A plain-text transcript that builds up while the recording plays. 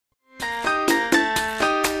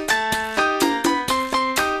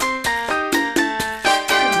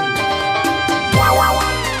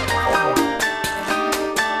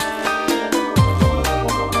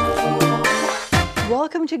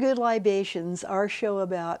Libations, our show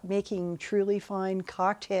about making truly fine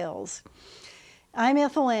cocktails. I'm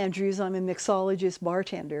Ethel Andrews. I'm a mixologist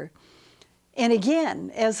bartender. And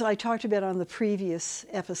again, as I talked about on the previous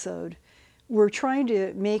episode, we're trying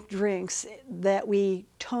to make drinks that we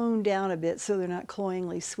tone down a bit so they're not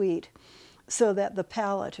cloyingly sweet, so that the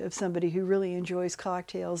palate of somebody who really enjoys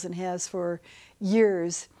cocktails and has for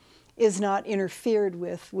years is not interfered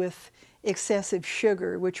with excessive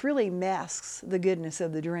sugar, which really masks the goodness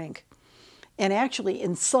of the drink and actually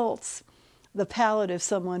insults the palate of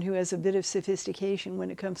someone who has a bit of sophistication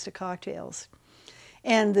when it comes to cocktails.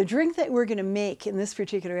 And the drink that we're going to make in this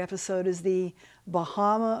particular episode is the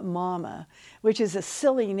Bahama Mama, which is a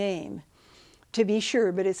silly name, to be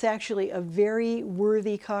sure, but it's actually a very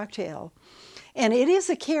worthy cocktail. And it is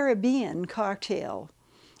a Caribbean cocktail,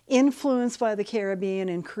 influenced by the Caribbean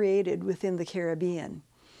and created within the Caribbean.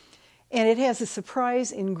 And it has a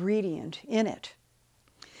surprise ingredient in it.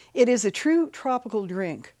 It is a true tropical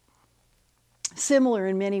drink, similar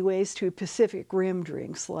in many ways to Pacific Rim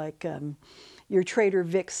drinks like your Trader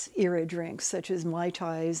Vic's era drinks, such as Mai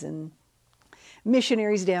Tais and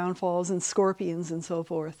Missionary's Downfalls and Scorpions and so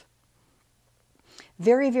forth.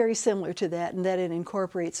 Very, very similar to that in that it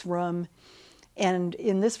incorporates rum and,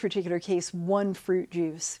 in this particular case, one fruit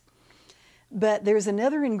juice. But there's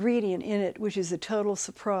another ingredient in it which is a total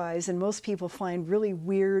surprise and most people find really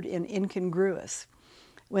weird and incongruous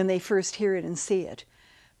when they first hear it and see it.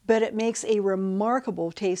 But it makes a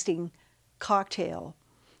remarkable tasting cocktail,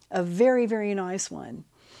 a very, very nice one.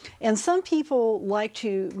 And some people like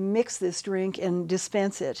to mix this drink and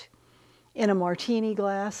dispense it in a martini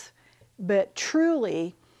glass, but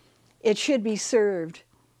truly it should be served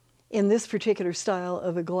in this particular style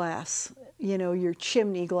of a glass, you know, your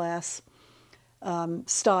chimney glass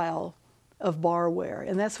style of barware.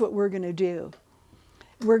 And that's what we're going to do.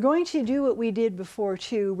 We're going to do what we did before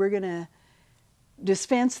too. We're going to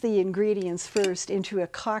dispense the ingredients first into a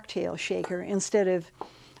cocktail shaker instead of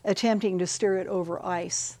attempting to stir it over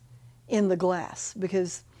ice in the glass,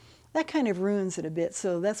 because that kind of ruins it a bit.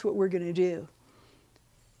 So that's what we're going to do.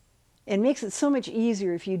 It makes it so much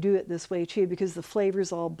easier if you do it this way too, because the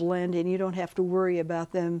flavors all blend and you don't have to worry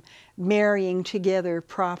about them marrying together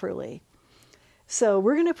properly. So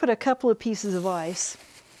we're going to put a couple of pieces of ice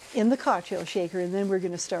in the cocktail shaker and then we're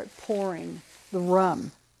going to start pouring the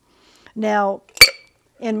rum. Now,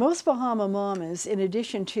 in most Bahama Mamas, in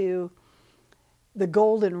addition to the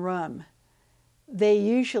golden rum, they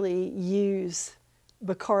usually use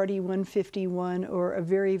Bacardi 151 or a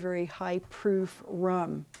very, very high proof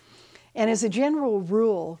rum. And as a general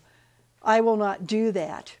rule, I will not do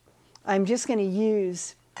that. I'm just going to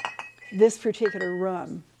use this particular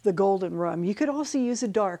rum, the golden rum. You could also use a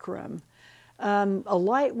dark rum. A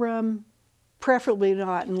light rum, preferably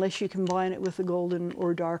not unless you combine it with the golden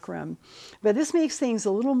or dark rum. But this makes things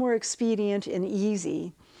a little more expedient and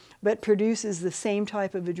easy, but produces the same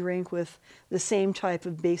type of a drink with the same type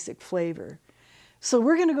of basic flavor. So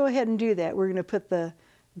we're going to go ahead and do that. We're going to put the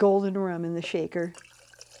golden rum in the shaker.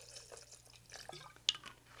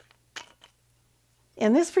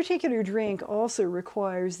 And this particular drink also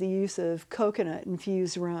requires the use of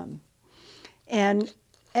coconut-infused rum. And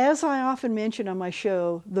as I often mention on my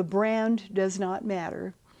show, the brand does not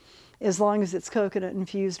matter as long as it's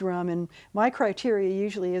coconut-infused rum. And my criteria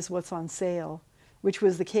usually is what's on sale, which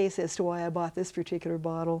was the case as to why I bought this particular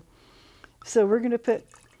bottle. So we're going to put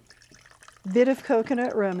a bit of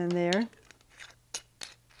coconut rum in there.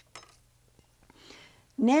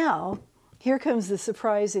 Now, here comes the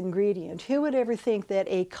surprise ingredient. Who would ever think that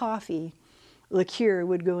a coffee liqueur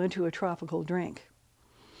would go into a tropical drink?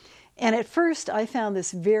 And at first I found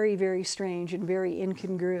this very, very strange and very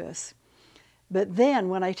incongruous. But then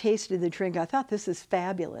when I tasted the drink, I thought this is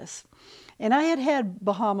fabulous. And I had had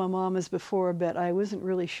Bahama Mamas before, but I wasn't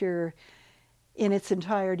really sure in its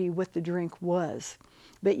entirety what the drink was.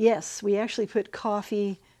 But yes, we actually put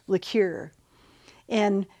coffee liqueur.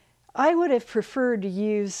 And I would have preferred to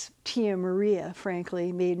use Tia Maria,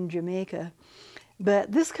 frankly, made in Jamaica.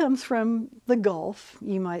 But this comes from the Gulf,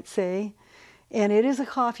 you might say. And it is a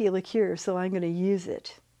coffee liqueur, so I'm going to use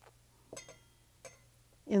it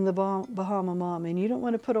in the Bahama Mama. And you don't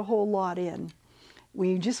want to put a whole lot in.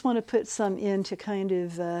 We just want to put some in to kind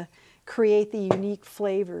of create the unique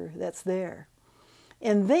flavor that's there.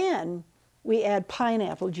 And then we add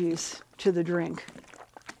pineapple juice to the drink.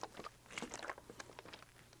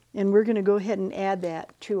 And we're going to go ahead and add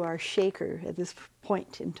that to our shaker at this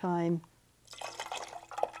point in time.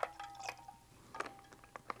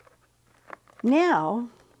 Now,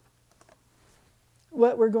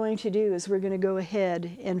 what we're going to do is we're going to go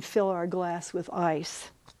ahead and fill our glass with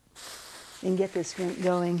ice. and get this drink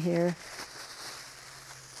going here.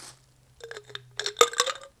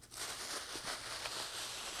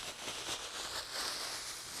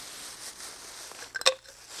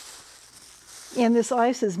 And this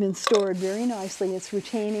ice has been stored very nicely. It's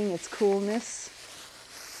retaining its coolness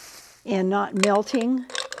and not melting.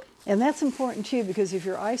 And that's important too, because if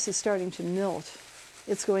your ice is starting to melt,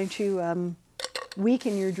 it's going to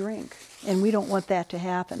weaken your drink. And we don't want that to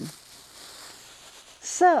happen.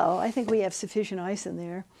 So I think we have sufficient ice in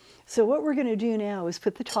there. So what we're going to do now is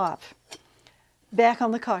put the top back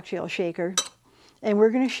on the cocktail shaker. And we're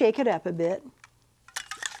going to shake it up a bit.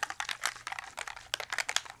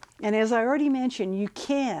 And as I already mentioned, you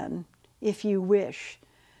can, if you wish,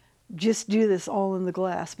 just do this all in the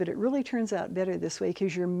glass, but it really turns out better this way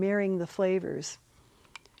because you're marrying the flavors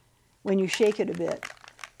when you shake it a bit.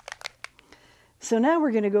 So now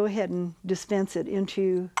we're going to go ahead and dispense it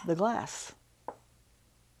into the glass.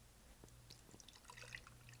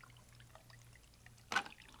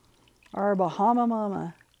 Our Bahama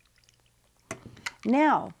Mama.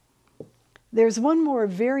 Now, there's one more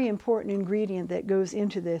very important ingredient that goes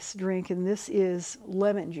into this drink, and this is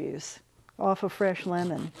lemon juice off a fresh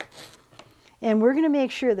lemon. And we're going to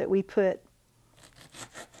make sure that we put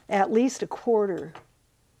at least a quarter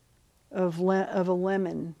of a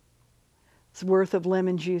lemon's worth of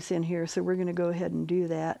lemon juice in here. So we're going to go ahead and do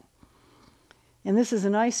that. And this is a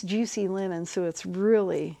nice juicy lemon, so it's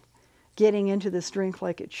really getting into this drink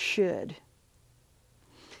like it should.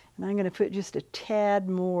 And I'm going to put just a tad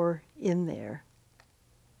more in there.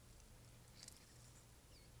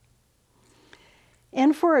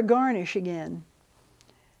 And for a garnish again,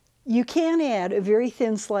 you can add a very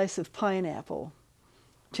thin slice of pineapple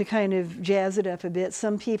to kind of jazz it up a bit.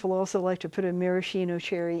 Some people also like to put a maraschino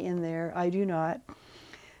cherry in there. I do not.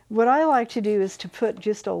 What I like to do is to put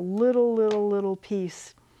just a little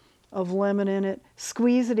piece of lemon in it,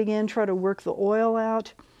 squeeze it again, try to work the oil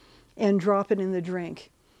out, and drop it in the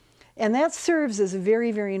drink. And that serves as a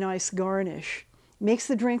very, very nice garnish. Makes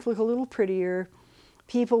the drink look a little prettier.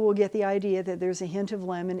 People will get the idea that there's a hint of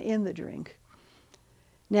lemon in the drink.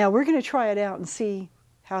 Now we're going to try it out and see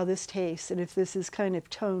how this tastes and if this is kind of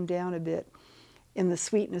toned down a bit in the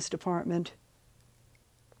sweetness department.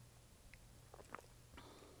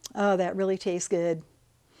 Oh, that really tastes good.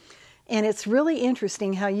 And it's really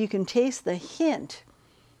interesting how you can taste the hint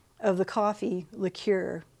of the coffee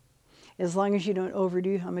liqueur, as long as you don't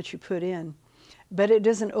overdo how much you put in. But it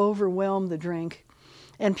doesn't overwhelm the drink.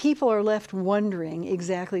 And people are left wondering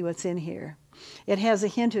exactly what's in here. It has a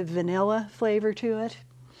hint of vanilla flavor to it,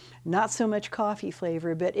 not so much coffee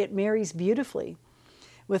flavor, but it marries beautifully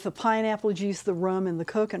with the pineapple juice, the rum, and the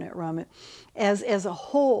coconut rum. As a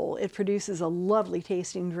whole, it produces a lovely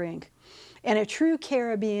tasting drink. And a true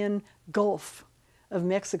Caribbean Gulf of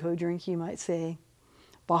Mexico drink, you might say.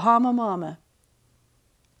 Bahama Mama.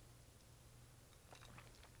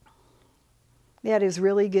 That is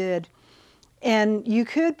really good. And you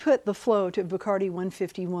could put the float of Bacardi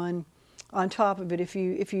 151 on top of it if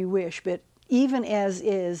you wish, but even as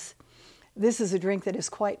is, this is a drink that is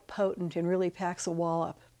quite potent and really packs a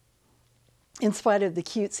wallop, in spite of the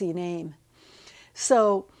cutesy name.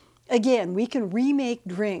 So again, we can remake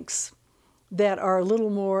drinks that are a little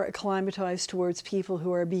more acclimatized towards people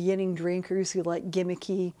who are beginning drinkers who like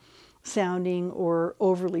gimmicky sounding or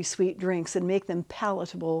overly sweet drinks, and make them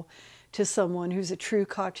palatable to someone who's a true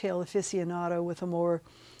cocktail aficionado with a more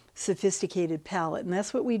sophisticated palate. And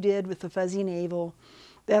that's what we did with the Fuzzy Navel.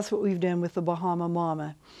 That's what we've done with the Bahama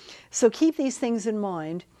Mama. So keep these things in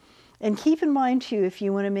mind. And keep in mind, too, if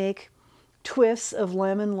you want to make twists of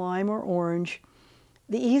lemon, lime, or orange,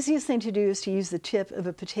 the easiest thing to do is to use the tip of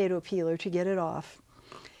a potato peeler to get it off.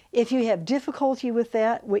 If you have difficulty with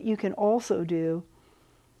that, what you can also do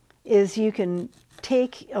is you can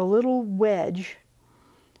take a little wedge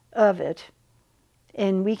of it,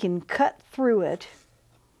 and we can cut through it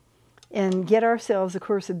and get ourselves, of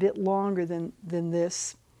course, a bit longer than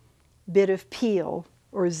this bit of peel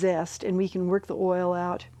or zest, and we can work the oil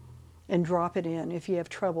out and drop it in if you have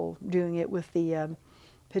trouble doing it with the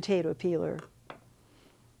potato peeler.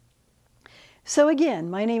 So again,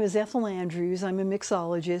 my name is Ethel Andrews. I'm a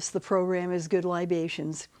mixologist. The program is Good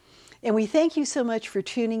Libations. And we thank you so much for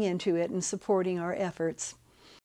tuning into it and supporting our efforts.